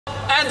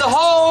and the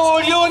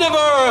whole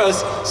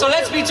universe. So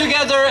let's be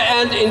together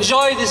and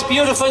enjoy this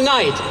beautiful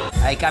night.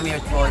 I come here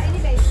for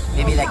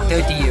maybe like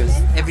 30 years,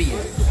 every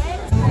year.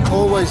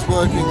 Always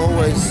working,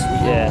 always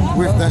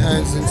with the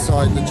hands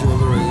inside the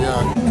jewellery,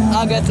 yeah.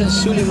 Agatha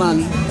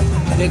Suleiman,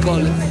 they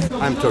call it.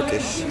 I'm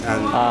Turkish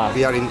and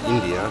we are in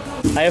India.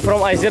 I am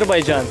from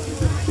Azerbaijan.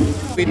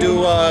 We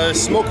do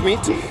smoked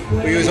meat.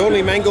 We use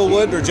only mango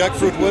wood or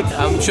jackfruit wood.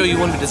 I'm sure you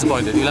won't be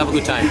disappointed. You'll have a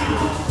good time.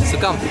 So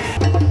come.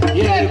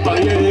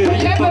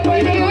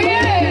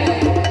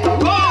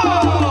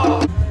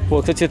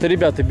 Вот, кстати, это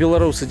ребята,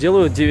 белорусы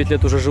делают, 9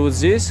 лет уже живут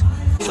здесь.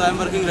 So I'm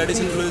working Redis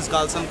Influence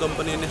Carlson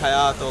company in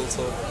Hayat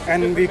also.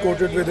 And we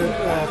coated with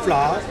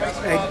flour,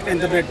 egg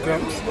and the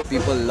breadcrumbs.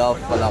 People love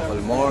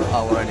falafel more. I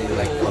already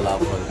like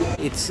falafel.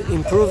 It's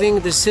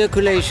improving the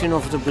circulation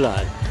of the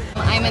blood.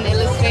 I'm an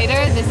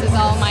illustrator. This is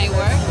all my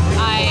work.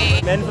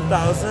 Men for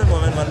 1,000,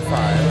 women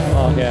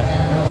 1,500. Okay.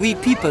 We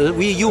people,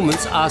 we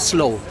humans are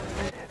slow.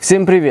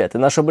 Всем привет! И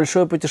наше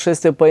большое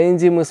путешествие по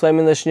Индии мы с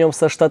вами начнем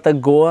со штата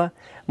Гоа.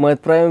 Мы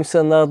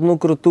отправимся на одну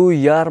крутую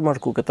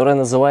ярмарку, которая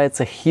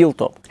называется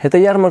Hilltop. Эта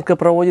ярмарка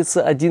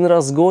проводится один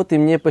раз в год, и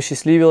мне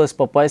посчастливилось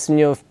попасть в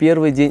нее в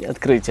первый день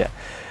открытия.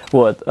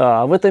 Вот.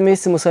 А в этом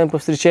месте мы с вами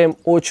повстречаем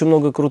очень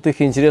много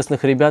крутых и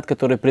интересных ребят,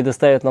 которые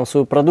предоставят нам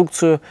свою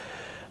продукцию.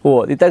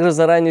 Вот. И также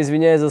заранее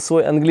извиняюсь за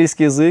свой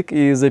английский язык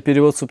и за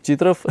перевод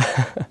субтитров.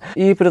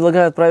 И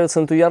предлагаю отправиться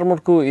на эту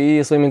ярмарку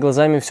и своими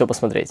глазами все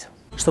посмотреть.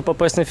 Чтобы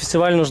попасть на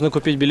фестиваль, нужно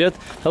купить билет.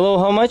 Hello,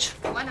 how much?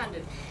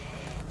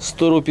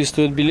 100 рупий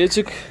стоит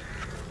билетик.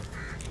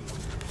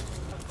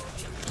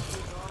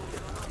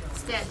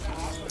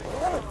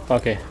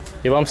 Окей.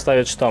 И вам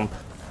ставят штамп.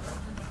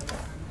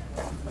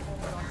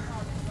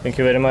 Thank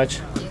you very much.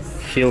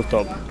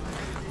 Hilltop.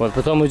 Вот,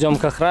 потом идем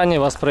к охране,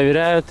 вас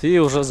проверяют и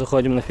уже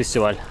заходим на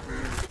фестиваль.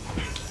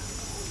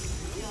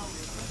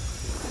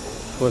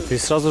 Вот, и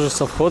сразу же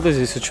со входа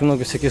здесь очень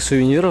много всяких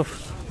сувениров,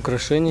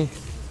 украшений,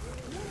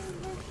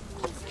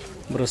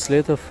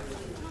 браслетов.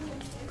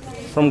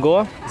 From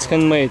Goa? It's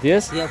handmade,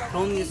 yes? Yeah,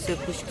 from this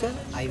Pushkar,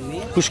 I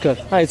made. Pushkar.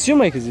 Ah, it's you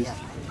make this? Yeah,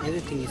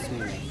 everything is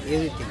made.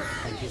 Everything.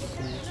 Like this,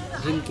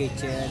 dream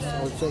catchers,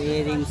 also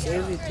earrings,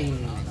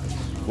 everything.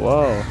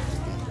 Wow.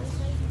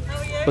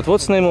 But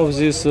what's the name of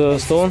this stone?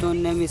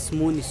 Stone name is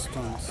Moon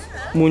Stones.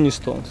 Moon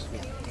Stones.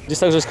 Здесь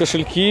также есть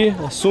кошельки,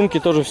 сумки,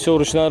 тоже все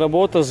ручная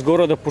работа с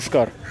города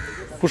Пушкар.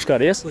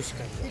 Пушкар, yes?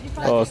 Пушкар.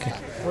 Окей.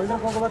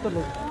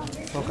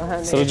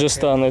 С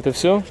Раджастана это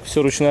все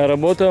ручная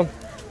работа.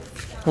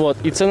 Вот,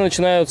 и цены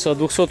начинаются от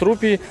 200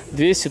 рупий,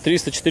 200,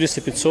 300, 400,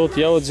 500.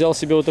 Я вот взял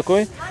себе вот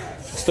такой,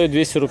 стоит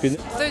 200 рупий.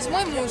 То есть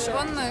мой муж,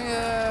 он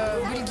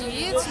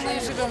бельгиец, мы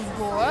живем в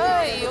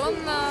Гоа, и он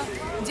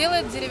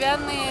делает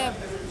деревянные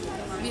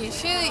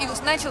вещи, и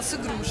начал с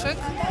игрушек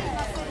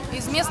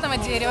из местного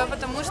дерева,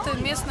 потому что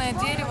местное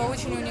дерево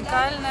очень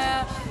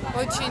уникальное,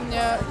 очень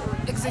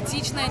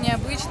экзотичное,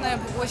 необычное,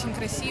 очень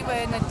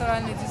красивое,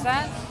 натуральный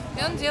дизайн.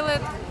 И он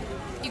делает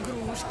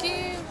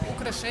игрушки,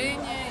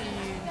 украшения и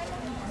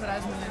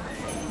разные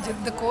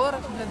декор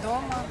для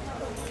дома.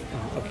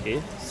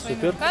 Окей, своими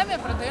супер. руками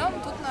продаем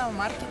тут на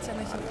маркете,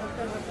 на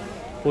Hilltop.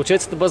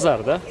 Получается, это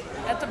базар, да?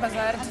 Это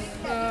базар.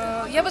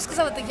 Я бы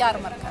сказала, это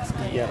ярмарка.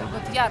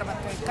 Вот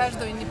ярмарка.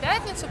 Каждую не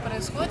пятницу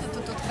происходит.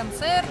 Тут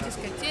концерт,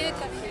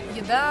 дискотека,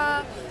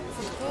 еда,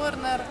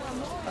 фудкорнер,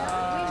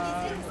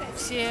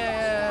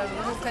 все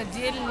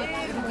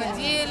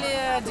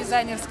рукоделие,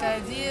 дизайнерская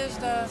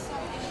одежда.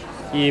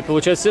 И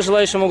получается, все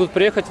желающие могут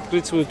приехать,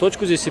 открыть свою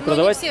точку здесь и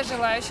продавать? Не все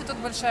желающие, тут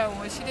большая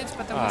очередь,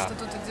 потому что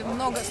тут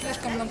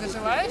слишком много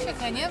желающих,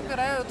 и они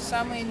отбирают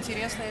самые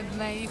интересные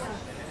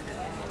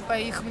по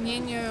их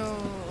мнению,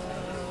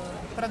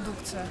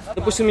 продукция.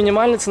 Допустим,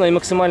 минимальная цена и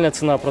максимальная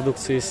цена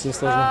продукции, если не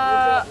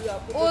сложно?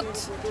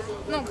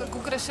 Как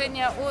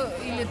украшения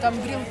или там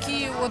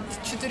брелки от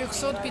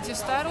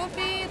 400-500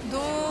 рупий до...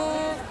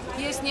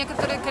 Есть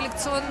некоторые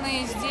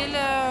коллекционные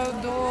изделия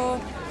до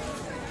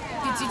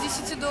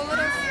 $50.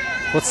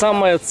 Вот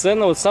самая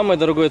цена, вот самая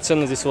дорогая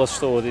цена здесь у вас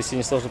что, вот, если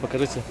не сложно,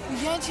 покажите.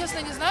 Я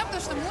честно не знаю,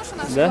 потому что муж у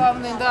нас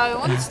главный, да, и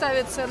он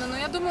ставит цену, но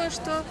я думаю,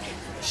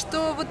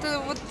 что вот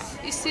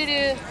из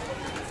серии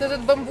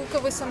этот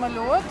бамбуковый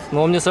самолет.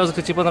 Ну, он мне сразу,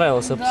 кстати,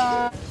 понравился.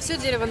 Да. Все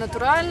дерево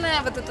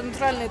натуральное, вот это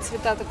натуральные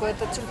цвета, такое,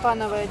 это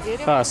тюльпановое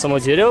дерево. А, само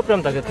дерево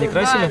прям так, это не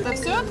красили? Да,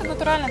 это все это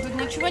натурально, тут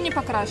ничего не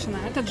покрашено.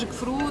 Это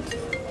джекфрут,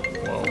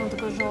 он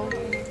такой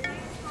желтый.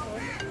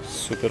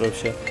 Супер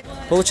вообще.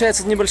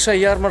 Получается, это небольшая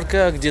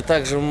ярмарка, где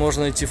также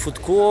можно найти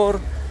фудкор,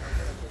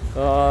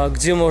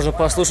 где можно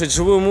послушать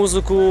живую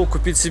музыку,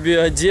 купить себе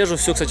одежду.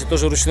 Все, кстати,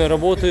 тоже ручной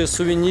работы,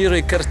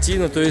 сувениры,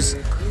 картины. То есть,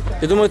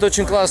 я думаю, это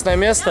очень классное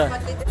место.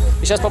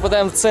 И сейчас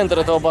попадаем в центр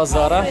этого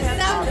базара.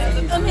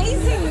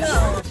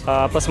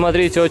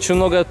 Посмотрите, очень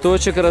много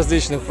точек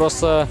различных,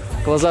 просто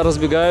глаза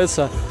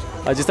разбегаются.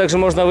 А здесь также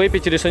можно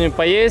выпить или что-нибудь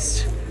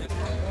поесть.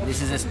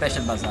 This is a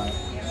special bazaar.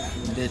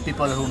 The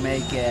people who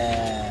make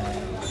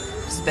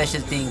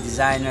special thing,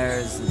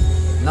 designers,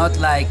 not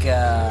like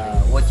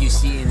what you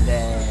see in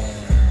the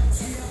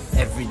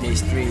everyday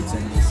streets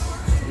and this.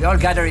 We are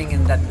gathering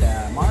in that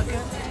market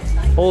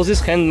All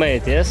this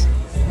handmade, yes?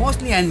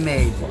 Mostly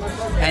handmade.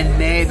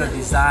 Handmade or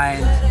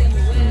designed.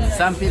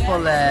 Some people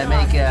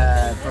make,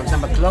 for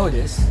example,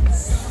 clothes.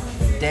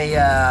 They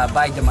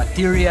buy the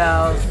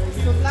material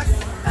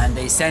and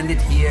they send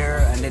it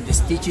here and then they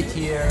stitch it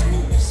here.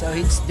 So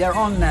it's their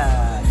own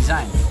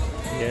design.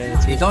 Yeah,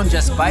 they don't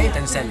just buy it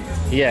and sell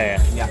it. Yeah.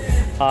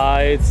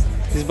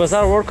 This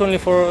bazaar work only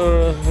for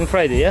on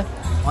Friday, yeah?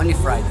 Only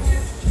Friday.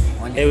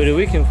 Every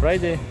week on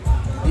Friday?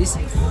 This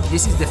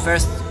is the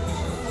first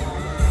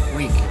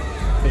week.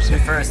 It's the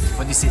first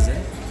for this season.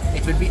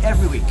 It will be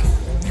every week.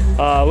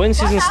 When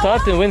season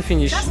start and when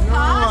finish?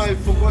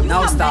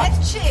 Now start.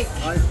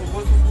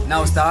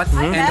 Now start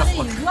end of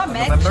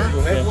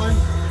November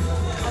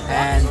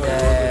and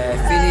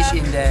finish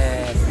in the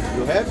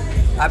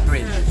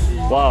April.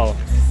 Wow,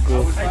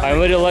 good. I'm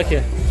very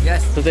lucky.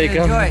 Yes, today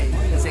come. Enjoy.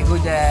 It's a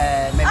good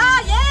maybe.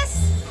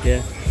 Yes.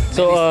 Yeah.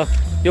 So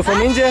you're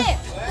from India?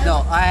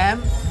 No, I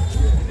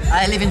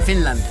live in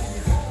Finland,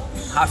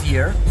 half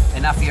year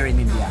and half year in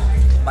India,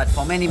 but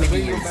for many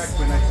years.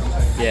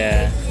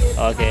 Yeah.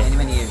 Okay.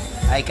 Many years.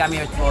 I come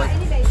here for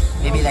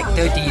maybe like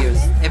 30 years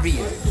every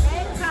year.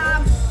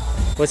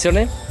 What's your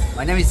name?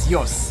 My name is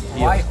Yos.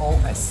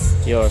 Y-O-S.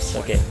 Yours.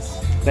 Okay.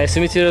 Nice to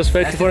meet you.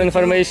 Respect for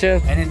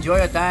information. And enjoy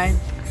your time.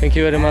 Thank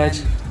you very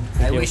much.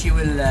 I wish you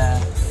will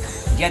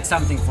get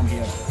something from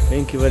here.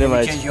 Thank you very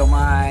much. Change your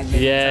mind.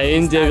 Yeah,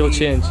 India will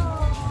change.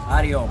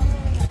 Ariom.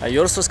 А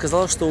Йорс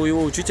рассказал, что у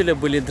его учителя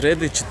были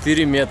дреды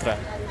 4 метра.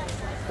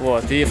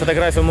 Вот. И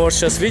фотографию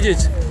можете сейчас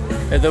видеть.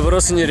 Это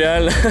просто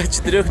нереально.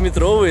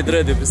 4-метровые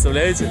дреды,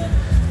 представляете?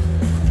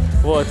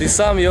 Вот. И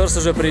сам Йорс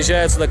уже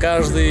приезжает сюда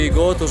каждый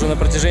год, уже на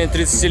протяжении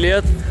 30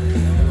 лет.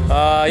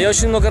 Я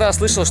очень много раз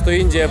слышал, что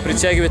Индия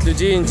притягивает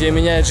людей, Индия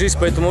меняет жизнь,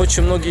 поэтому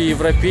очень многие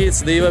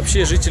европейцы, да и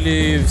вообще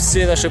жители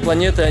всей нашей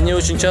планеты, они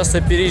очень часто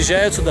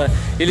переезжают сюда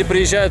или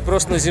приезжают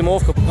просто на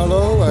зимовку.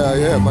 Hello,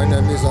 yeah, my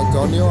name is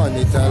Antonio, I'm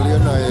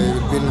Italian,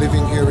 I've been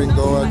living here in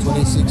Goa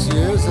 26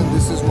 years and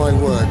this is my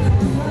work.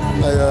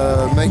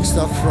 I make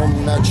stuff from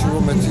natural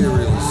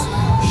materials,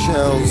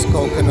 shells,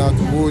 coconut,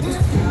 wood,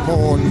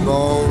 horn,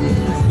 bone,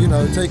 you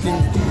know,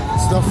 taking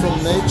stuff from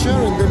nature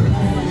and then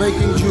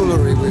making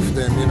jewelry with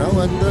them, you know,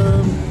 and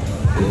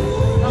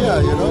yeah,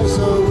 you know,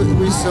 so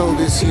we sell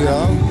this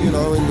here, you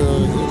know, in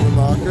the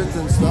market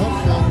and stuff,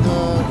 and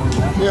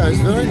yeah, it's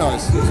very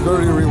nice, it's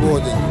very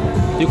rewarding.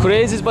 You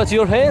create this by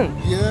your hand?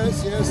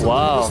 Yes,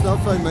 Wow. The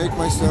stuff I make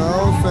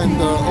myself,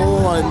 and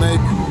or I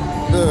make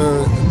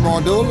the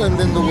model, and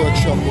then the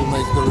workshop will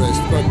make the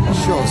rest. But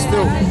sure,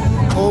 still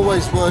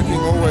always working,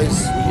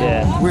 always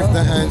with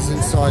the hands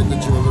inside the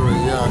jewelry.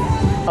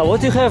 Yeah.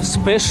 What do you have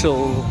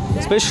special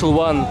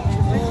one?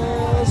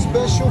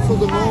 Special for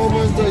the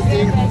moment, I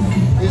think,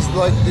 is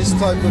like this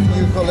type of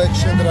new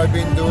collection that I've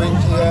been doing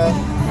here,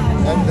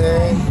 and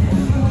then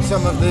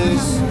some of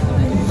these,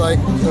 like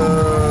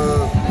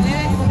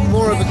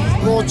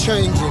more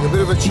changing, a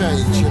bit of a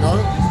change, you know.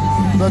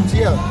 But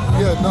yeah,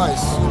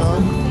 nice, you know.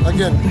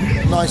 Again,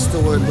 nice to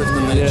work with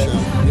the nature.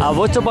 Yeah.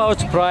 What about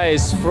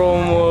price?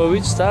 From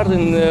which start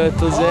and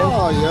to the end?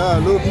 Oh yeah,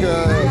 look,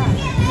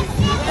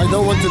 I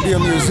don't want to be a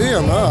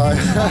museum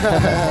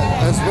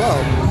as well,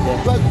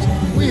 but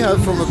we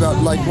have from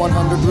about like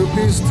 100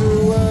 rupees to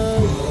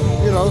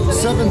you know,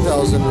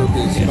 7,000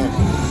 rupees. You know.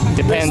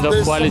 Depend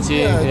on quality.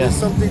 Yeah, there's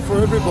something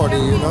for everybody,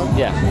 you know.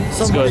 Yeah,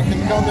 somebody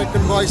can come and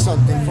can buy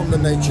something from the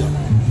nature.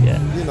 Yeah.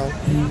 You know,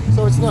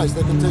 so it's nice.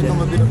 They can take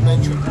home a bit of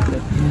nature.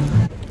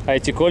 А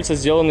эти кольца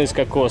сделаны из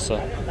кокоса.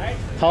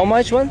 How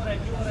much one?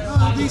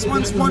 These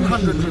ones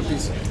 100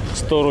 rupees.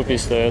 100 рупий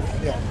стоят.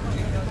 Yeah.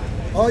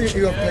 Oh,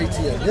 you have paid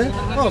here, yeah?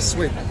 Oh,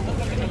 sweet.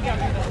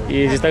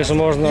 И здесь также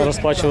можно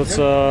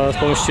расплачиваться с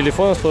помощью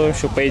телефона, с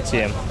помощью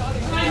PayTM.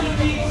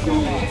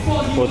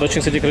 Вот, очень,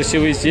 кстати,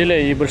 красивые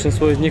изделия, и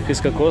большинство из них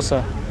из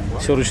кокоса.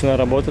 Все ручная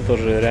работа,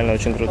 тоже реально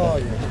очень круто.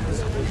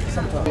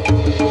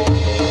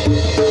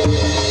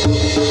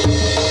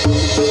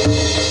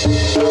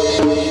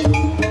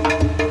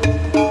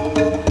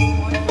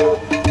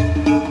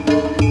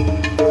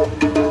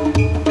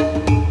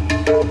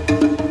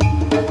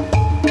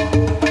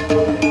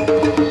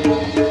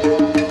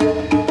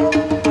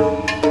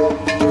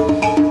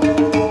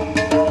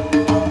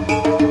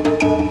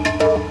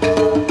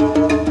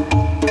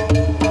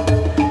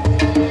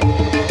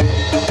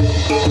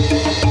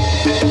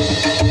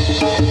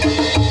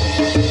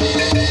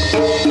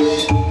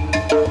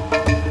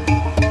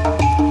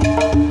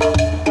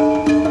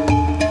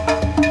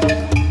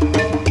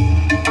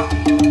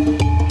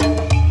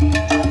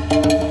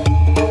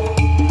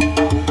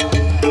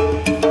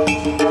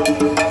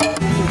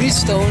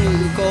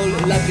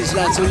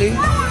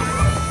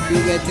 You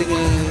get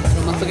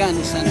from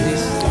Afghanistan.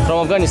 This. From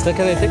Afghanistan,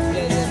 can I take?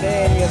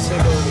 Yes.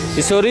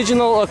 It's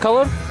original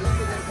color?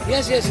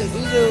 Yes. You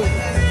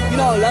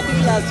know,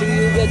 lapis lazuli,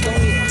 you get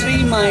only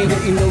 3 mines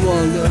in the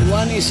world.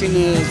 One is in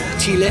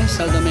Chile,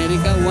 South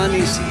America. One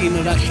is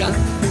in Russia.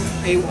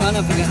 And one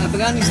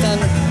Afghanistan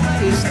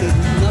is the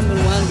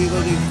 #1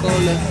 because they call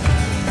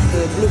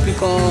blue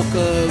peacock,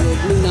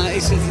 blue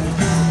night.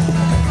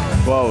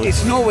 Wow.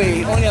 It's no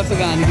way, only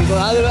Afghani,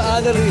 because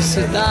other is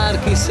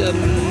dark, is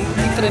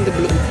different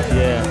blue.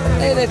 Yeah.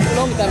 And a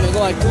long time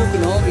ago I took,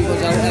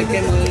 because I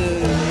came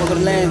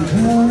overland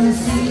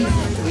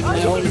with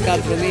my own car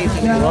from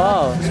Italy.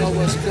 Wow. So it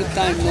was a good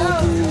time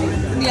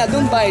I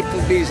don't buy it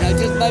for this, I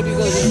just buy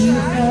because you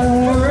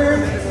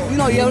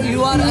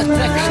are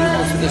attraction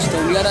of the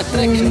stone, you are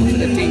attraction of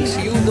the things.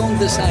 You don't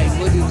decide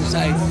what you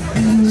decide.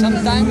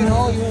 Sometimes you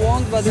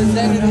want, but then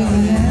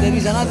there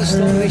is another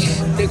stone which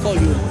they call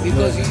you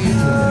because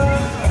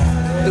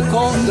the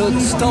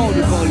stone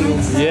they call you.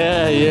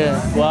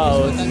 Yeah.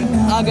 Wow.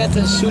 Agat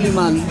and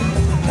Suleiman,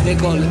 they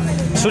call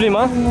it.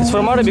 Suleiman? It's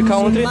from Arabic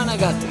country? Suleiman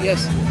Agat,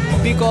 yes.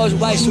 Because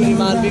why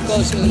Suleiman?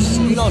 Because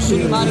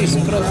Suleiman is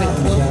a prophet.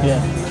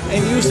 Yeah.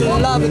 And you used to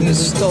love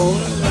this stone.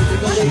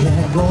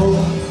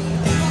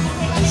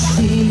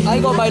 I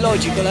go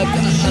biological. I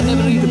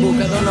never read the book.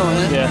 I don't know.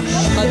 Yeah.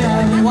 But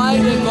why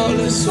they call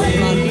it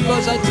Suleiman?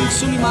 Because I think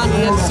Suleiman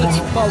had such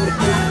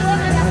powerful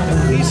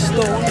this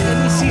stone,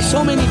 and we see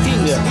so many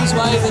things. Yeah. This is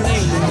why the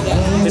name.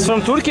 Yeah. It's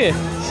from Turkey.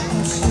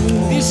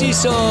 This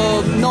is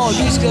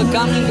this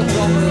coming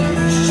from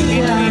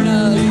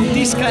between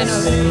this kind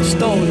of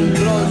stone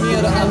grown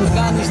near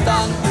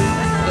Afghanistan,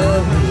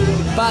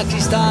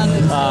 Pakistan.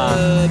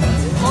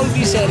 All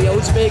this area,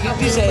 Uzbekistan,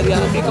 this area,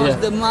 because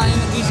the mine,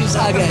 this is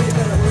agate.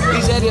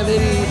 This area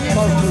very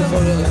powerful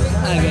for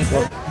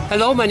agate.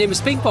 Hello, my name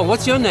is Ping Pong.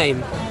 What's your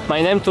name?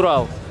 My name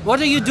Tural.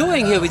 What are you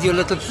doing here with your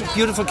little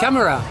beautiful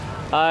camera?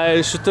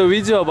 I shoot a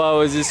video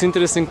about this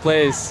interesting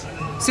place.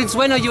 Since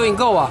when are you in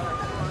Goa?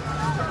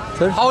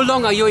 Sir? How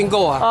long are you in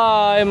Goa?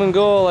 I'm in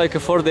Goa like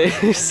 4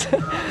 days.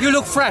 You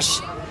look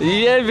fresh.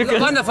 Yeah,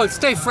 because... Wonderful,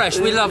 stay fresh,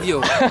 we love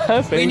you.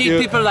 We need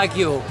people like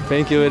you.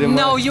 Thank you very much.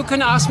 Now you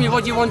can ask me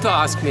what you want to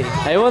ask me.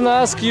 I want to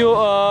ask you,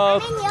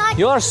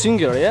 you are a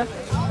singer, yeah?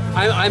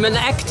 I'm an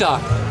actor.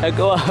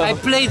 I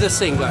play the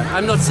singer,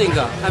 I'm not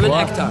singer, I'm an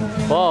actor.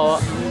 Wow,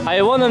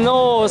 I want to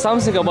know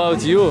something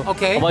about you,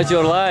 okay. About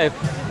your life.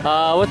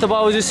 What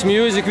about this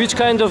music? Which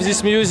kind of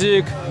this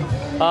music?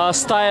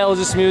 Style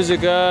this music?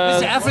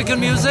 This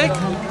African music.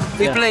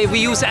 We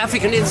use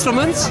African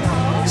instruments,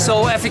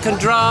 so African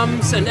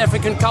drums and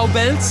African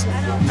cowbells,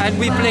 and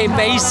we play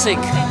basic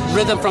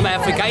rhythm from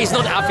Africa. It's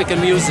not African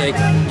music,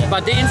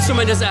 but the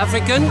instrument is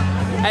African,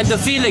 and the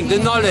feeling, the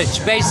knowledge,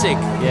 basic.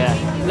 Yeah.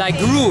 Like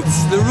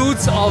roots. The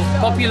roots of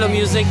popular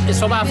music is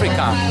from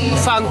Africa.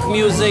 Funk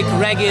music,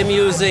 reggae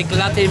music,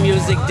 Latin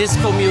music,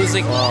 disco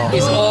music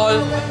is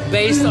all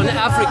based on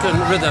African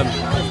rhythm.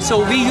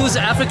 So we use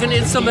African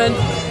instrument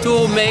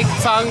to make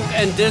funk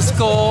and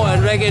disco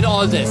and reggae and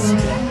all this.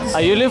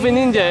 You live in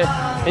India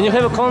and you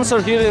have a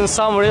concert here in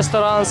some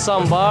restaurants,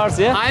 some bars,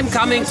 yeah? I'm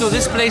coming to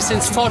this place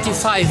since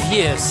 45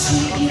 years.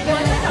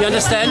 You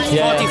understand?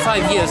 Yeah.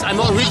 45 years. I'm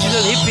an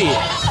original hippie.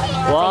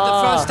 Wow. From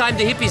the first time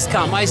the hippies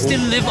come. I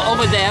still live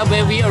over there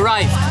where we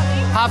arrived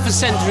half a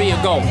century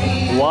ago.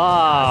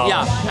 Wow.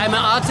 Yeah, I'm an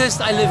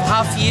artist. I live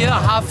half year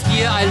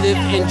I live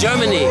in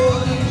Germany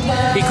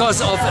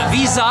because of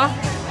visa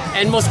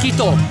and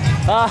mosquito.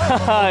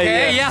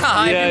 Okay,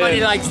 yeah,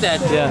 everybody likes that.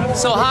 Yeah.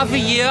 So half a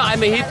year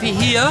I'm a hippie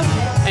here,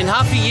 and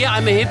half a year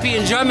I'm a hippie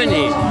in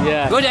Germany.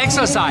 Yeah. Good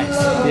exercise.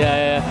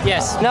 Yeah.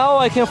 Yes. Now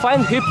I can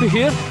find hippie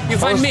here. You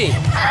find me?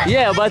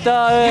 Yeah, but...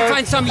 You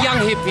find some young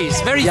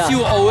hippies, very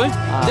few old.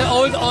 The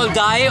old all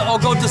die or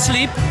go to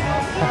sleep,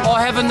 or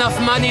have enough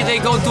money, they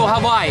go to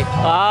Hawaii.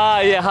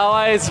 Yeah,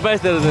 Hawaii is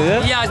better,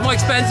 yeah? Yeah, it's more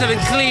expensive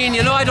and clean.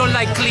 I don't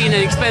like clean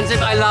and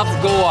expensive. I love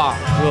Goa.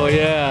 Oh,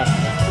 yeah.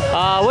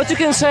 What you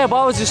can say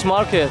about this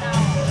market?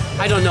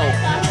 I don't know.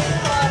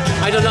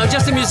 I'm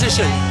just a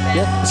musician.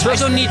 Yeah. I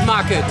don't need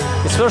market.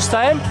 It's first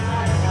time?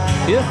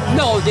 Here?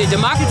 No, the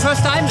market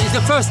first time is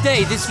the first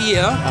day this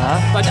year.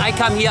 But I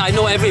come here, I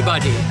know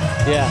everybody.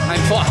 Yeah.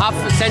 I'm for half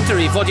a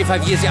century,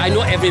 45 years here, I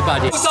know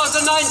everybody.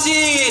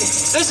 2019,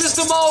 this is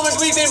the moment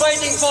we've been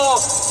waiting for,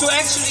 to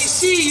actually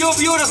see your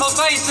beautiful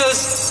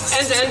faces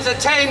and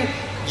entertain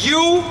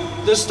you,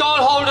 the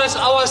stall holders,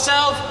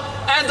 ourselves,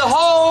 and the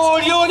whole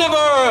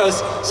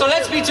universe. So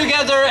let's be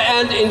together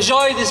and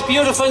enjoy this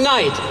beautiful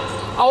night.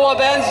 Our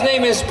band's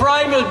name is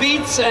Primal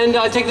Beats, and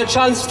I take the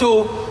chance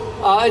to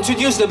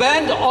introduce the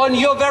band. On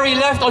your very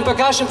left on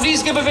percussion,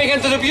 please give a big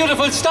hand to the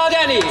beautiful Star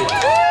Danny.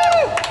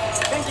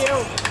 Thank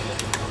you.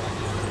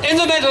 In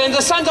the middle, in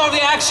the center of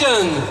the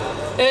action,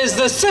 is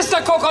the Sister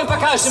Coco on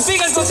percussion. Big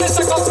hand for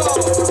Sister Coco.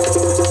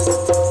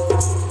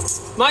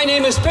 My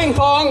name is Ping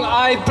Pong.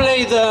 I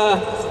play the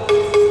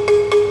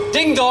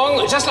ding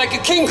dong, just like a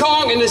King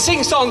Kong in a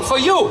sing song for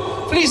you.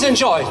 Please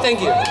enjoy.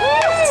 Thank you.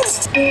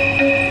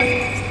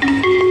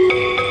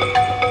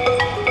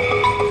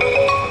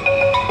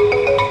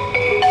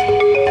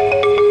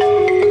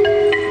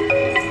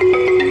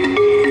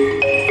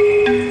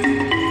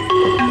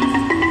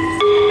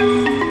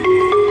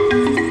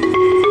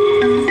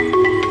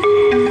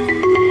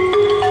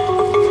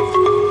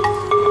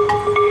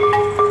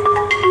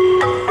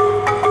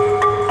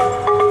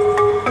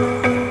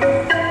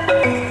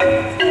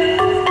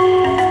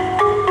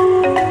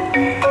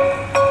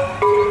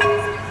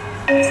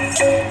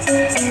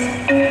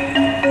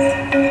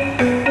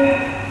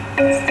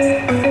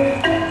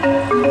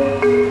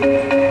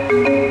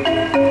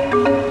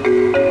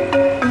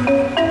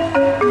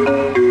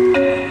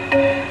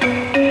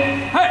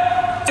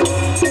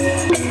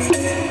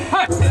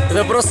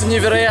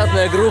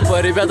 невероятная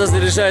группа, ребята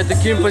заряжают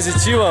таким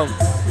позитивом.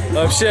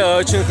 Вообще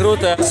очень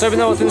круто.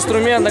 Особенно вот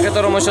инструмент, на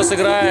котором он сейчас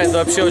играет,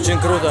 вообще очень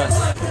круто.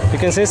 You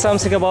can say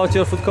something about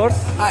your food court?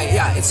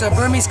 Yeah, it's a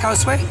Burmese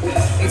kausway.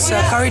 It's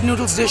a curried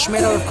noodles dish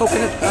made out of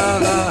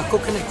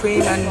coconut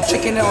cream and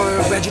chicken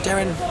or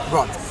vegetarian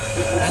broth.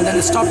 And then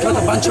it's topped with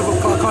a bunch of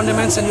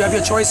condiments, and you have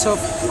your choice of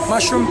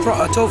mushroom,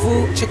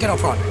 tofu, chicken or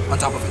prawn on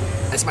top of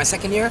it. It's my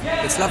second year.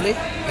 It's lovely.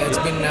 It's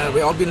been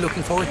we've all been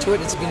looking forward to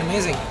it. It's been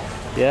amazing.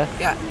 Yeah?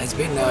 Yeah, it's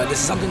been, this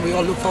is something we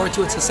all look forward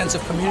to. It's a sense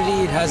of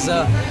community. It has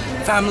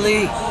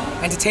family,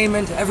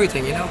 entertainment,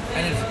 everything, you know,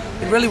 and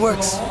it really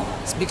works.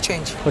 It's a big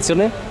change. What's your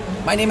name?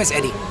 My name is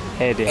Eddie.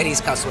 Eddie. Eddie's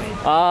Causeway.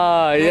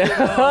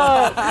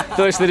 Yeah.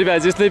 Точно,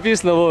 ребят, здесь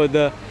написано, вот,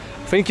 да.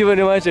 Thank you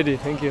very much, Eddie.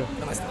 Thank you.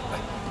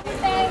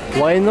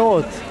 Why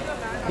not?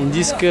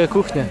 Индийская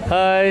кухня.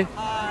 Hi.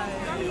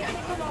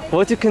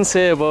 What you can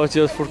say about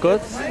your food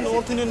court?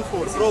 North Indian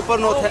food,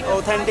 proper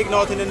authentic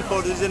North Indian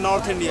food. This is in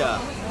North India.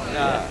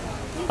 Yeah.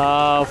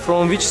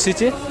 From which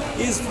city?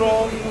 He's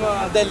from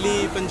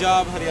Delhi,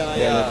 Punjab, Haryana.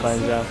 Yeah,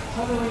 Punjab.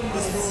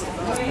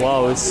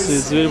 Wow,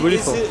 it's very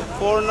beautiful.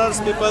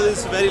 Foreigners, people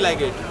is very like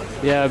it.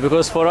 Yeah,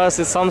 because for us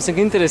it's something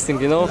interesting,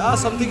 you know. Yeah,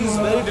 something is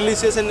very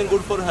delicious and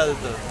good for health.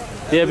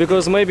 Yeah,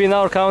 because maybe in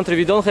our country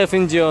we don't have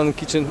Indian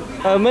kitchen.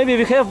 Maybe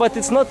we have, but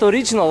it's not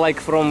original like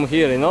from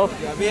here, you know.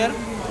 Yeah, where?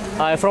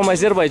 I'm from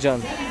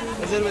Azerbaijan.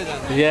 Azerbaijan.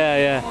 Yeah,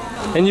 yeah.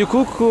 And you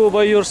cook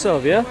by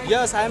yourself, yeah?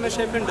 Yes, I am a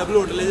chef in W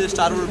Hotel, it's a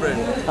Star Food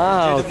brand.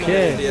 Ah,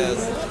 okay. Yes.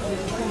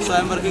 So I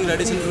am working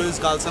Radisson Blues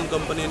Carlson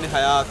company in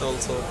Hayat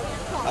also.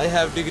 I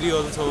have degree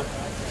also.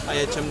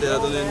 IHM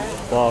Dehradun in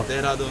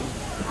Dehradun.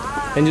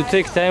 And you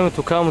take time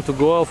to come to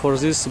Goa for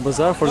this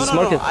bazaar, for this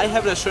market? No, I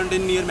have restaurant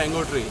in near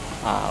Mango Tree.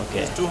 Ah,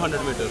 okay. It's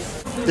 200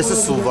 meters. This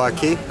is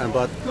Slovakia,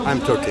 but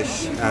I'm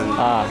Turkish,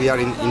 and we are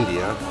in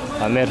India.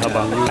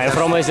 Merhaba. I'm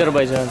from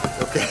Azerbaijan.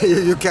 Okay,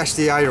 you catch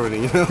the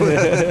irony, you know.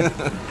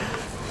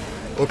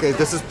 Okay,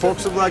 this is pork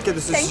Slovakia,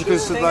 this is chicken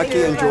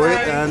Slovakia, enjoy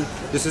it, and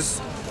this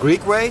is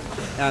Greek way,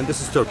 and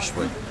this is Turkish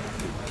way.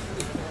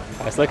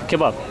 It's like a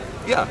kebab.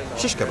 Yeah,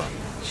 shish kebab.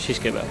 Shish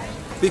kebab.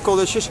 We call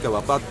it shish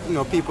kebab, but you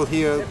know, people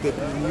here they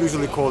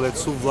usually call it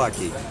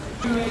souvlaki.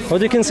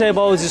 What you can say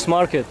about this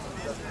market?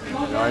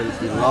 I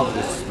love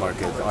this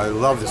market. I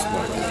love this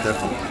market,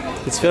 definitely.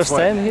 It's first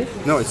time here?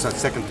 No, it's not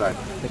second time.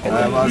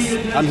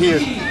 I'm here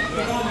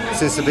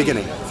since the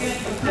beginning.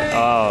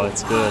 Oh,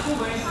 it's good.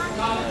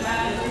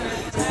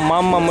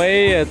 Мама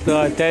Мэй –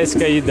 это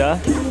тайская еда.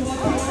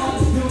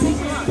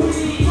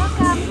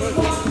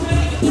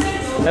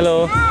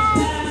 Hello.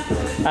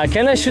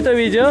 Can I shoot a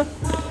video?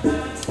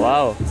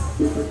 Wow.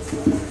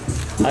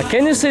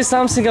 Can you say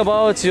something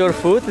about your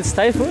food? It's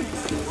Thai food?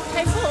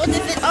 Thai food,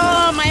 this is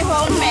all my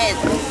homemade.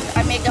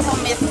 I make the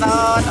homemade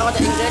sauce, all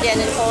the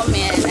ingredients is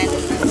homemade. And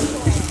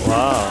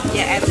wow.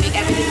 Yeah, I make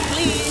everything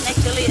clean.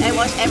 Actually, I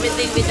wash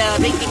everything with the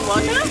drinking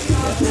water.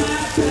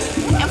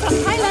 I'm from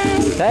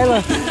Thailand.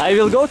 Thailand. I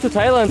will go to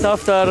Thailand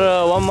after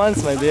 1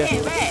 month, maybe.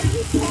 Okay, where?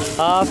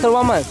 After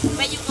 1 month.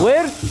 Where you go?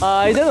 Where?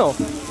 I don't know.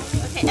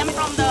 Okay, I'm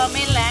from the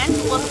mainland.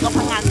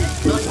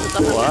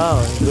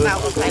 Wow, good.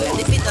 South of Thailand.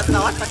 This is the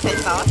sauce, pad thai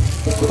sauce.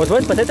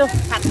 What? Potato?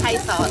 Pad thai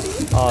sauce.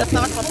 Oh, the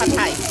sauce for pad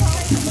thai.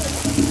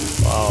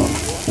 Wow.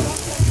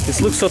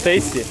 This looks so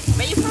tasty.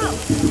 Where you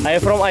from? I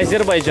am from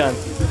Azerbaijan.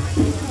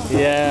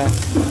 Yeah.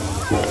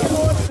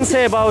 What can you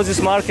say about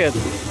this market?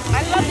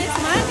 I love this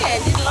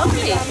market. It's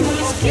lovely.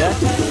 It's cute.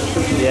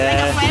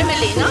 Yeah. Like a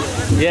family, no?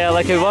 Yeah,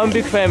 like a one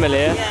big family.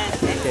 Yeah.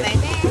 Okay.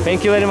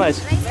 Thank you very much.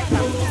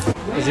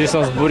 Здесь у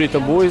нас буррито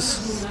бойс.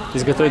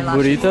 Здесь готовят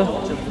буррито.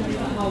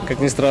 Как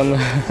ни странно.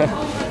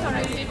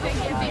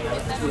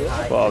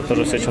 Вау,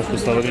 тоже все очень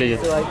вкусно выглядит.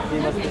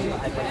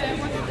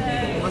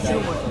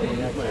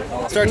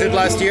 Started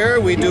last year.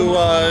 We do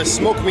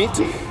smoked meat.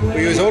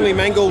 We use only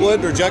mango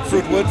wood or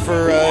jackfruit wood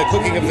for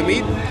cooking of the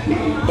meat.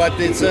 But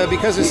it's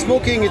because it's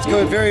smoking, it's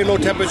very low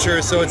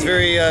temperature, so it's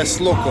very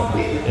slow cooked.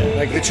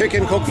 Like the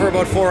chicken cook for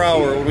about 4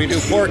 hours. When we do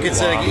pork,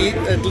 it's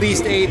at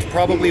least 8,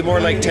 probably more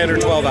like 10 or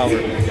 12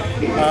 hours.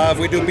 If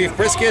we do beef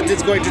brisket,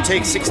 it's going to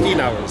take 16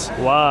 hours.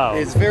 Wow!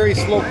 It's very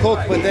slow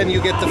cooked, but then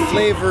you get the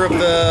flavor of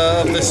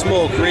the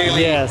smoke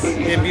really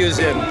imbues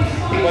in.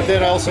 But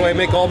then also I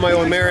make all my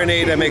own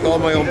marinade, I make all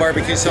my own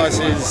barbecue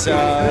sauces,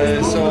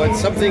 so it's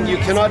something you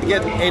cannot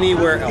get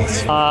anywhere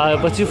else.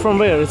 But you're from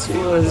where?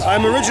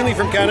 I'm originally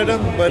from Canada,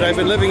 but I've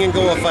been living in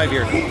Goa 5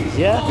 years.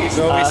 Yeah?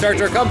 So we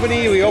start our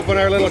company, we open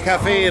our little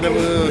cafe in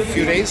a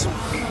few days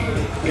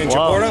in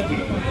Chapora.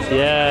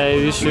 Yeah, I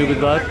wish you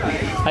good luck.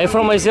 I'm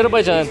from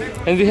Azerbaijan,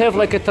 and we have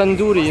like a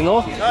tandoori, you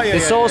know? Oh, yeah,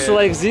 it's also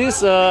like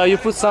this, you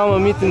put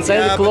some meat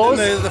inside the clothes.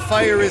 But the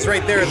fire is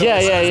right there.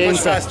 Yeah, much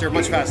faster.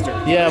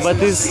 Yeah,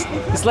 but it's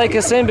like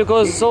the same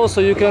because it's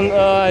also you can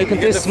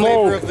taste the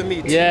smoke. Flavor of the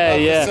meat.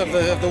 Yeah,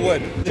 of the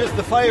wood. Just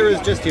the fire is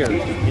just here.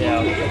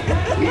 Yeah.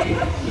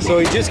 So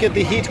you just get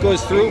the heat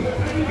goes through,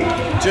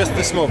 just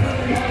the smoke.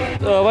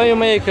 Why you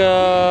make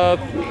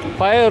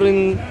fire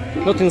in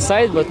not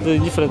inside but a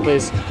different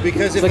place?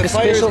 Because if, like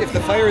if the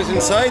fire is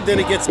inside, then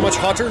it gets much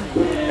hotter,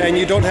 and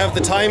you don't have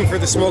the time for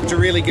the smoke to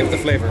really give the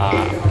flavor.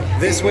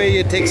 This way,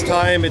 it takes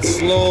time. It's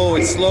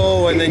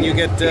slow, and then you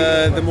get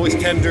the most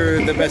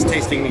tender, the best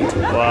tasting meat.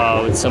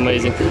 Wow, it's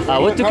amazing.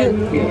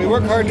 We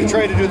work hard to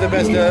try to do the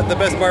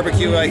best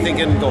barbecue, I think,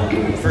 in Goa,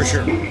 for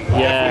sure.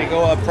 Yeah.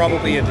 Goa,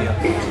 probably India.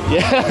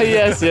 Yeah,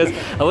 yes.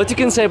 What you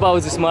can say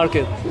about this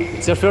market?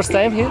 It's your first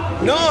time here?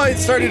 No, it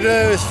started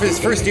his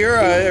first year,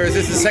 or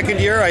this is the second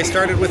year. I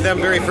started with them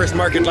very first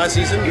market last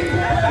season.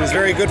 It was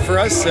very good for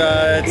us.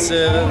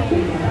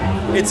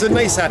 It's a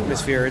nice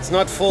atmosphere. It's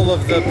not full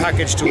of the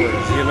package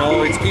tours, you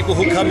know. It's people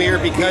who come here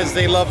because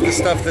they love the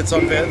stuff that's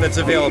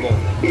available.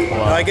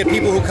 Wow. I get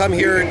people who come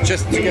here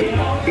just to get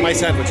my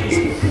sandwiches.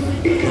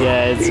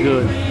 Yeah, it's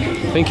good.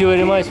 Thank you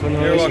very much.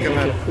 You're welcome,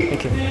 man.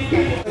 Thank you.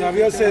 Yeah,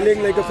 we are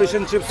selling like a fish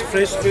and chips,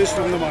 fresh fish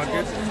from the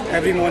market.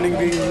 Every morning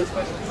we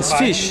It's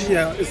fish?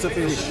 Yeah, it's a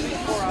fish.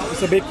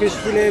 It's a big fish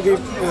fillet. We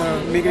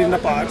make it in the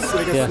parts,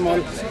 like a small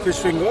fish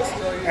fingers.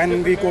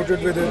 And we coat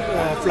it with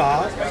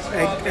flour,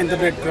 egg, and the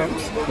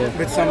breadcrumbs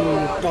with some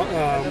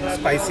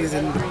spices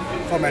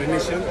for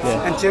marination.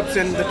 And chips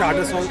and the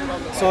tartar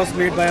sauce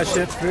made by a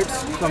chef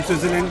Fritz from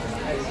Switzerland.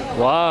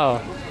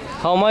 Wow.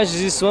 How much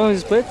is this one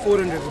is plate?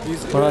 400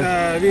 rupees.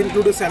 We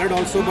include a salad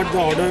also, but the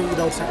order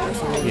without salad.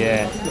 So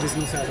there is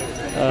no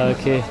salad.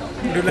 Okay.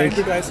 Would you like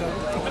to try some?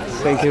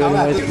 Thank you very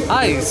much.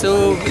 Hi,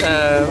 so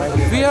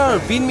we are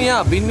Bean Me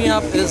Up. Bean Me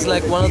Up is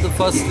like one of the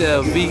first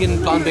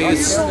vegan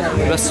plant-based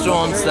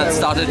restaurants that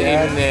started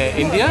in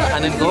India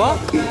and in Goa,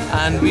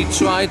 and we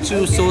try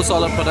to source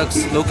all our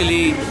products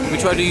locally. We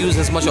try to use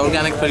as much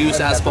organic produce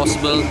as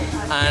possible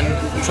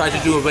and try to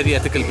do a very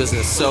ethical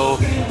business. So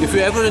if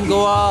you're ever in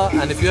Goa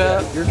and if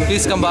you're,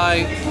 please come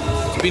by.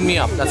 Bean Me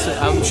Up.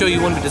 I'm sure you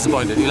won't be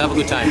disappointed. You'll have a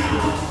good time.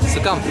 So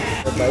come.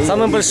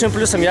 Самым большим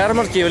плюсом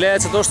ярмарки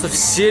является то, что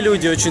все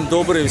люди очень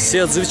добрые,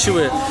 все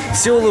отзывчивые,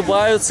 все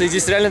улыбаются, и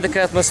здесь реально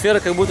такая атмосфера,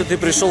 как будто ты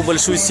пришел в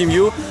большую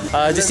семью.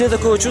 Здесь нет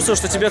такого чувства,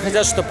 что тебе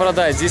хотят что-то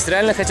продать. Здесь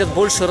реально хотят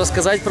больше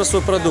рассказать про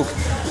свой продукт,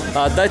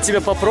 дать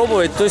тебе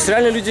попробовать. То есть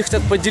реально люди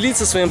хотят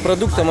поделиться своим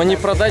продуктом, а не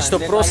продать,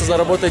 чтобы просто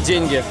заработать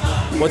деньги.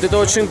 Вот это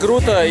очень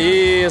круто,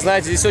 и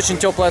знаете, здесь очень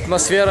теплая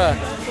атмосфера.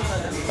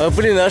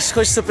 Блин, аж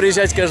хочется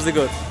приезжать каждый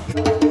год.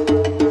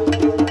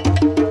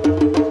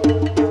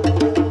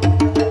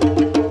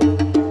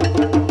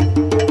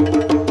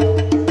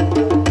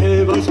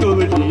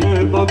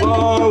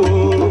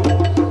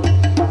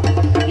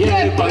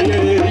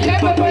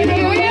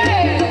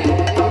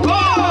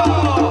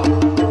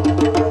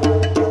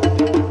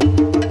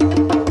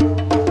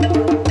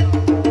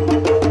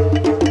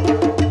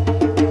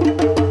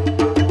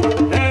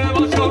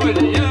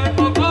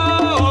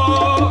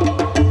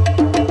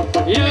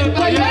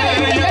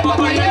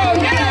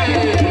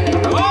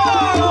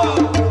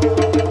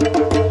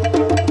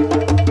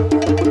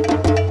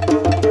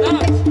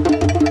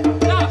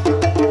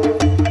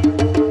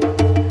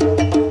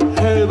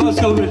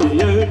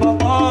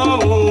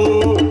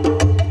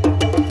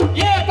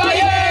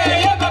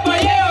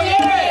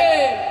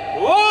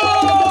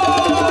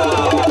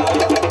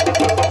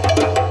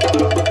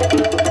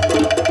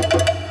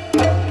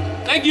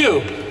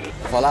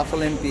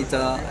 Falafel and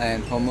pita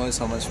and hummus,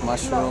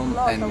 mushroom,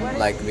 and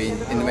like we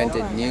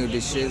invented new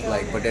dishes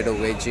like potato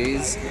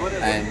veggies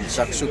and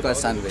shakshuka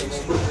sandwich.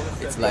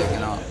 It's like, you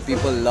know,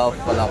 people love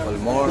falafel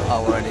more. I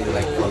already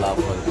like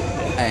falafel,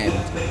 and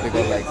we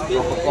got like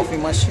proper coffee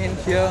machine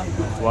here.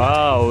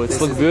 Wow, it's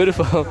look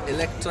beautiful.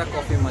 Electra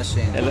coffee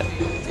machine.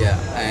 Yeah,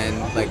 and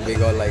like we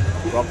got like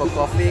proper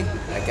coffee,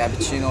 like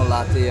cappuccino,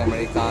 latte,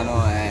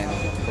 americano, and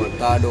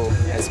cortado,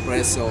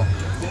 espresso,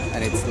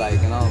 and it's like,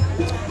 you know,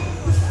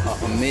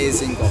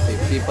 amazing coffee.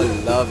 People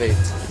love it.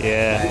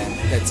 Yeah.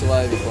 And that's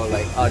why we call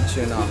like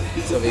Arjuna.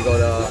 So we got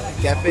a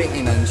cafe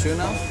in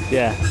Arjuna.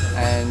 Yeah.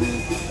 And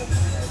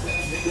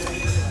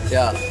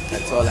yeah,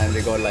 that's all. And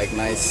we got like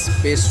nice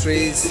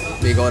pastries.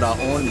 We got our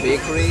own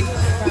bakery.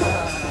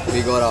 Like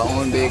we got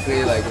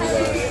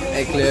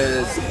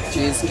eclairs,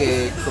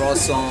 cheesecake,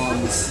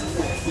 croissants.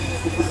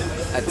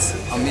 That's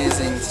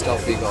amazing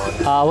stuff we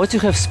got. What you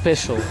have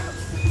special?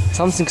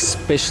 Something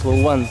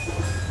special, one.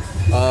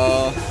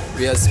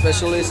 We are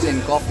specialists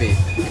in coffee.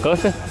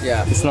 Coffee?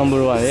 Yeah. It's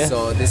number one, yeah?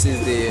 So this is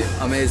the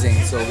amazing.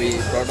 So we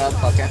brought up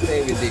a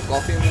cafe with the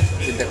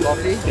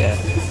coffee. Yeah.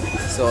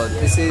 So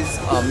this is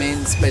our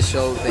main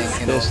special thing,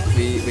 you know,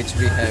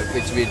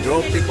 which we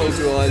draw people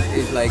to us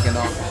is like, you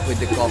know, with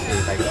the coffee.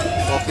 Like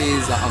coffee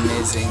is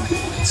amazing.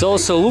 It's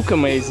also look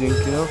amazing,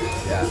 you know?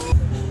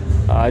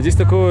 Yeah. Здесь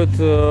такой вот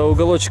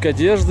уголочек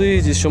одежды.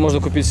 Здесь еще можно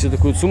купить себе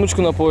такую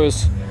сумочку на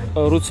пояс.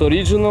 Roots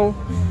Original.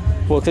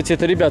 Вот, кстати,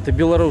 это ребята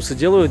белорусы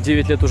делают,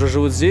 9 лет уже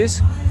живут здесь,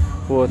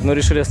 вот, но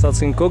решили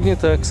остаться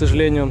инкогнито, к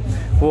сожалению.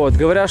 Вот,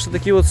 говорят, что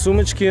такие вот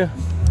сумочки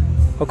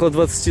около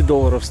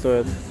 $20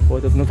 стоят.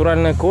 Вот, это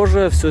натуральная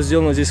кожа, все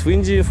сделано здесь в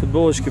Индии,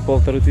 футболочки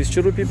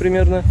 1500 рупий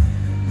примерно.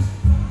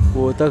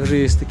 Вот, также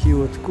есть такие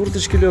вот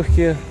курточки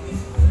легкие.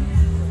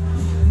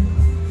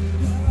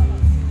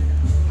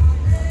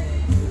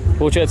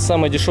 Получается,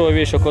 самая дешевая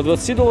вещь около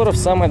 $20,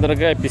 самая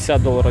дорогая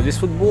 $50. Здесь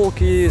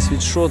футболки,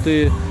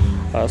 свитшоты,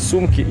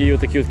 сумки и вот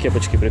такие вот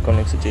кепочки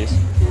прикольные, кстати, есть.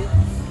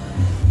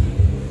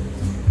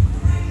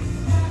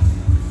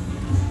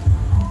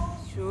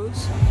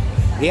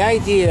 The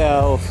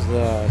idea of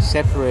the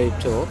separate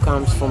toe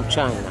comes from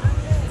China,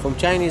 from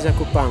Chinese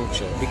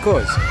acupuncture,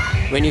 because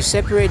when you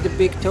separate the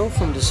big toe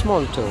from the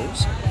small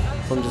toes,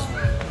 from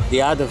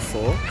the other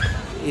four,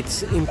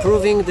 it's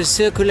improving the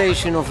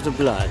circulation of the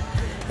blood.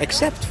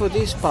 Except for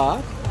this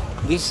part,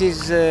 this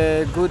is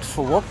good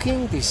for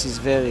walking, this is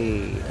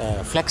very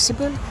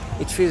flexible,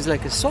 it feels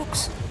like a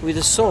socks with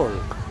a sole.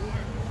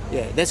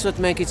 Yeah, that's what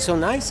makes it so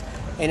nice,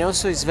 and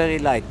also it's very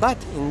light. But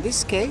in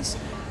this case,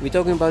 we're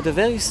talking about a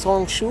very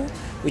strong shoe,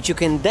 which you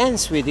can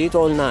dance with it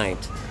all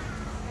night.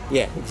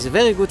 Yeah, it's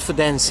very good for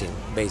dancing,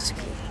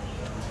 basically.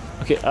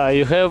 Okay,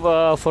 you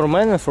have for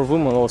men and for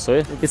women also,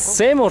 eh? It's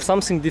same or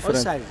something different?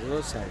 All sizes,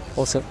 all sizes.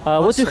 Also,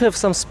 what do you have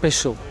some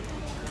special?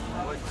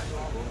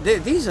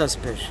 These are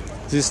special.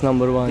 This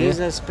number one, These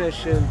yeah? are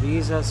special,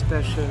 these are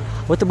special.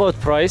 What about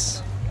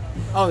price?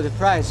 Oh, the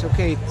price,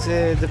 okay,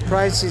 the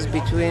price is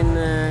between,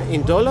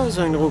 in dollars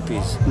or in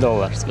rupees?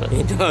 Dollars, good.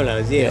 In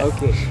dollars, yeah, Yeah.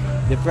 okay.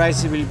 The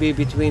price will be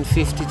between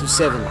 50 to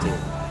 70.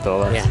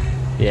 Dollars. Yeah.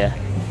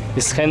 Yeah.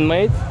 It's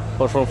handmade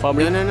or from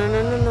fabric?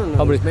 No.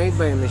 Fabric. It's made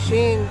by a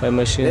machine. By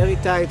machine. Very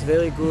tight,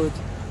 very good.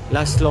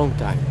 Lasts long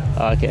time.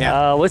 Okay.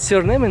 Yeah. What's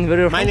your name and where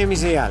you're from? My name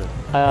is Eyal.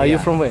 You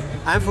from where?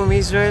 I'm from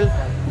Israel.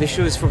 The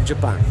shoe is from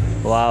Japan.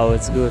 Wow,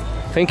 it's good.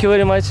 Thank you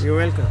very much. You're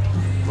welcome.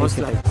 Most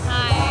you. welcome.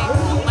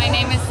 Hi, my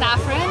name is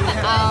Saffron.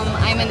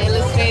 I'm an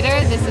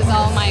illustrator. This is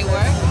all my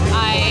work.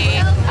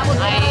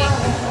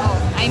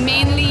 I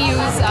mainly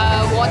use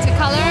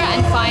watercolor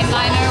and fine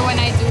liner when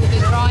I do the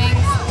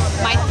drawings.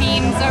 My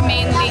themes are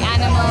mainly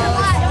animals,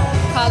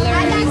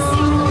 colors.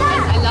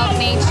 I love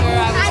nature.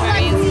 I was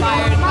very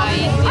inspired by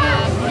India.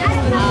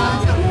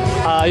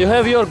 You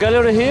have your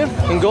gallery here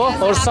in Goa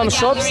or some a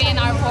shops? gallery in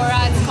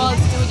Arpora. It's called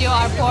Studio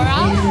Arpora.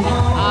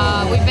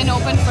 We've been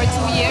open for 2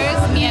 years.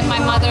 Me and my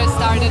mother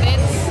started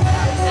it.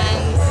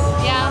 And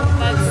yeah,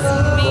 that's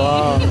me.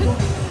 Wow.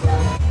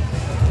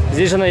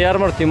 Здесь же на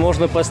ярмарке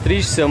можно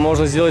постричься,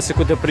 можно сделать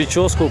какую-то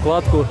прическу,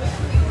 укладку.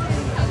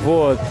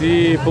 Вот.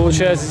 И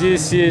получается,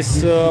 здесь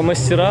есть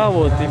мастера.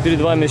 Вот. И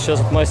перед вами сейчас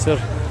вот мастер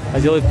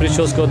делает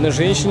прическу одной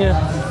женщине.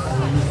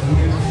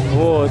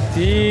 Вот.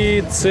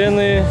 И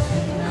цены.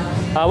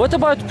 What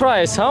about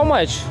price? How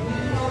much?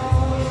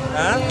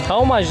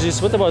 How much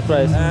this? What about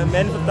price?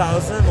 Men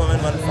 1,000,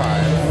 women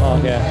 1,500.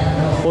 Okay.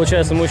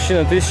 Получается,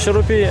 мужчина 1000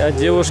 рупий, а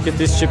девушки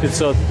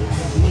 1500.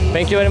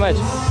 Thank you very much.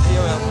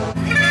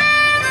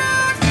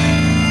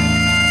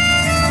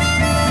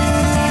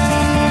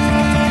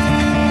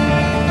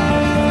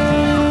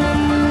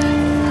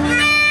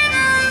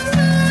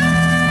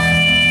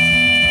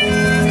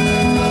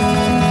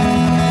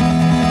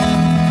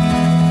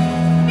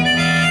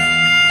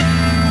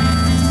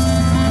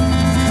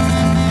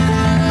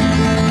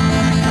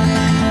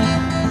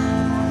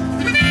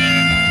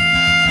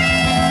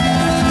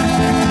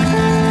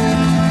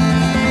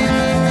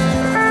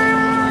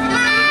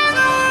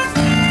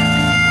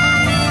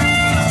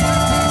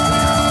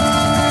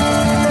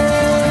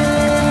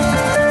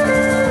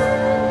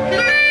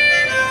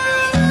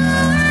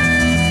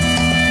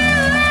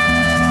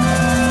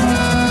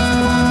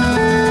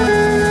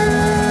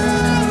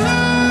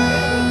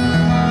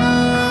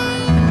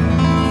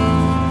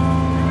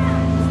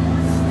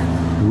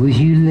 Would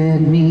you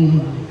let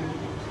me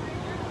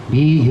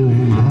be your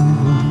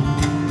lover?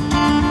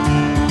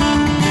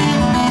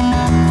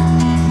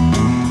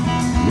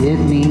 Let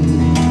me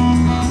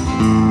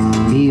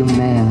be your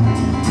man.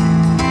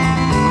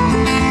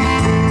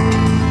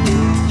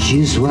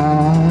 Just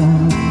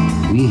while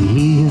we're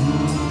here.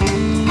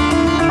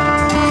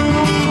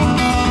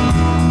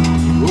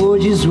 Oh,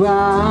 just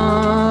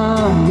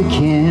while we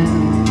can.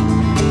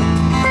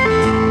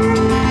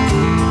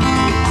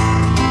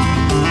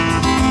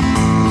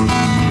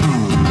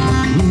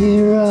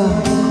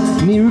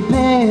 Mirror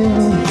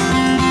pale,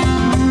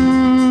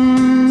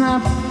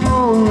 I've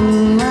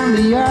fallen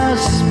under your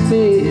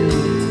spell.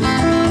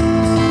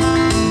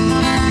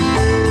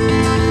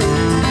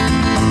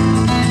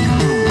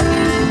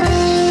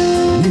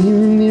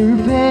 Mirror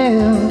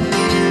pale,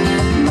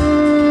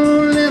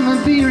 oh, let me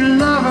be your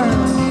lover.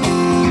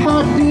 I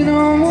did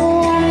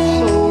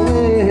so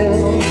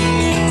well.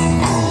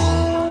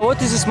 What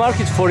is this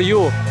market for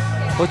you?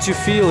 What you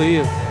feel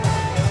here?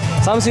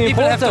 Something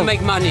People important? have to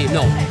make money.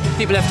 No,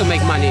 people have to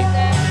make money.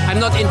 I'm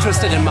not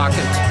interested in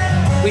market.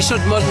 We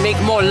should make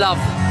more love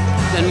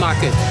than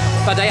market.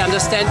 But I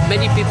understand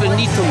many people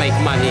need to make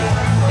money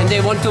and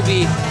they want to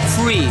be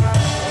free.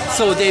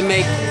 So they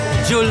make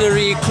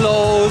jewelry,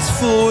 clothes,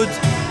 food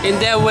in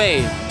their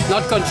way,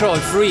 not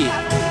controlled, free,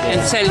 and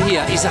sell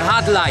here. It's a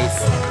hard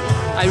life.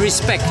 I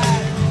respect,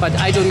 but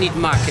I don't need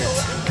market.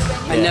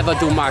 I never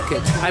do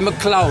market. I'm a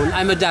clown,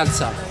 I'm a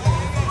dancer.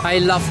 I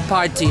love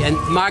party, and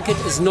market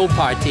is no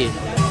party.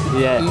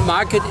 Yeah.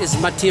 Market is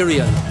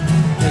material.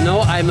 You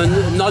know, I'm a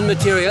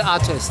non-material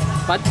artist,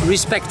 but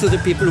respect to the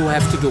people who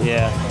have to do.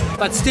 Yeah.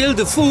 but still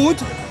the food,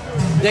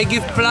 they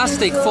give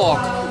plastic fork.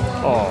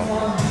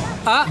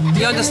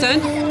 You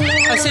understand?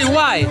 I say,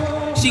 why?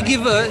 She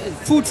give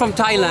food from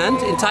Thailand.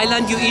 In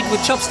Thailand, you eat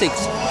with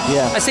chopsticks.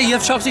 Yeah. I say, you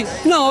have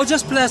chopsticks? No,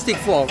 just plastic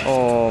fork.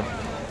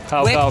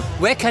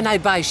 Where can I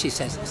buy? She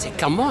says. I say,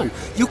 come on,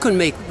 you can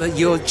make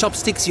your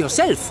chopsticks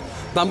yourself.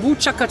 Bamboo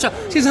chaka chaka.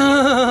 She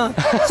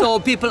says, so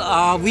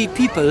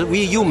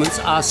we humans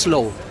are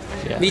slow.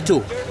 Yeah. Me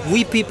too.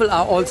 We people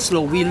are all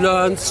slow. We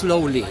learn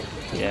slowly.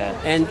 Yeah.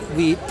 And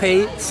we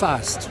pay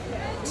fast.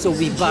 So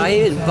we buy,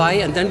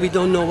 and then we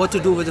don't know what to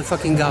do with the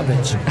fucking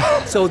garbage.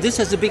 So this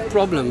is a big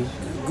problem.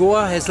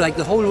 Goa has, like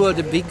the whole world,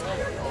 a big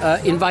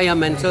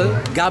environmental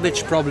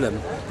garbage problem.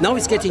 Now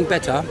it's getting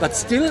better, but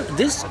still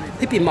this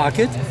hippie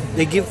market,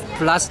 they give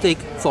plastic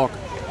fork.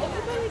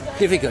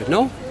 Difficult,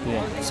 no?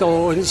 Yeah.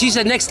 So she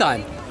said next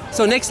time.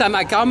 So next time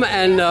I come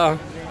and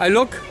I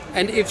look,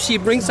 and if she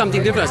brings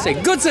something different, I say,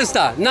 good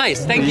sister,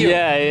 nice, thank you.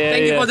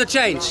 Thank you for the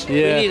change. We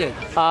need it.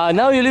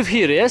 Now you live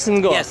here, yes,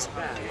 in Goa? Yes.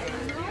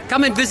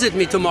 Come and visit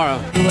me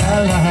tomorrow.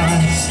 Well,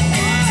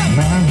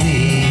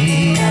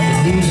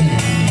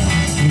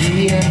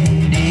 Maria,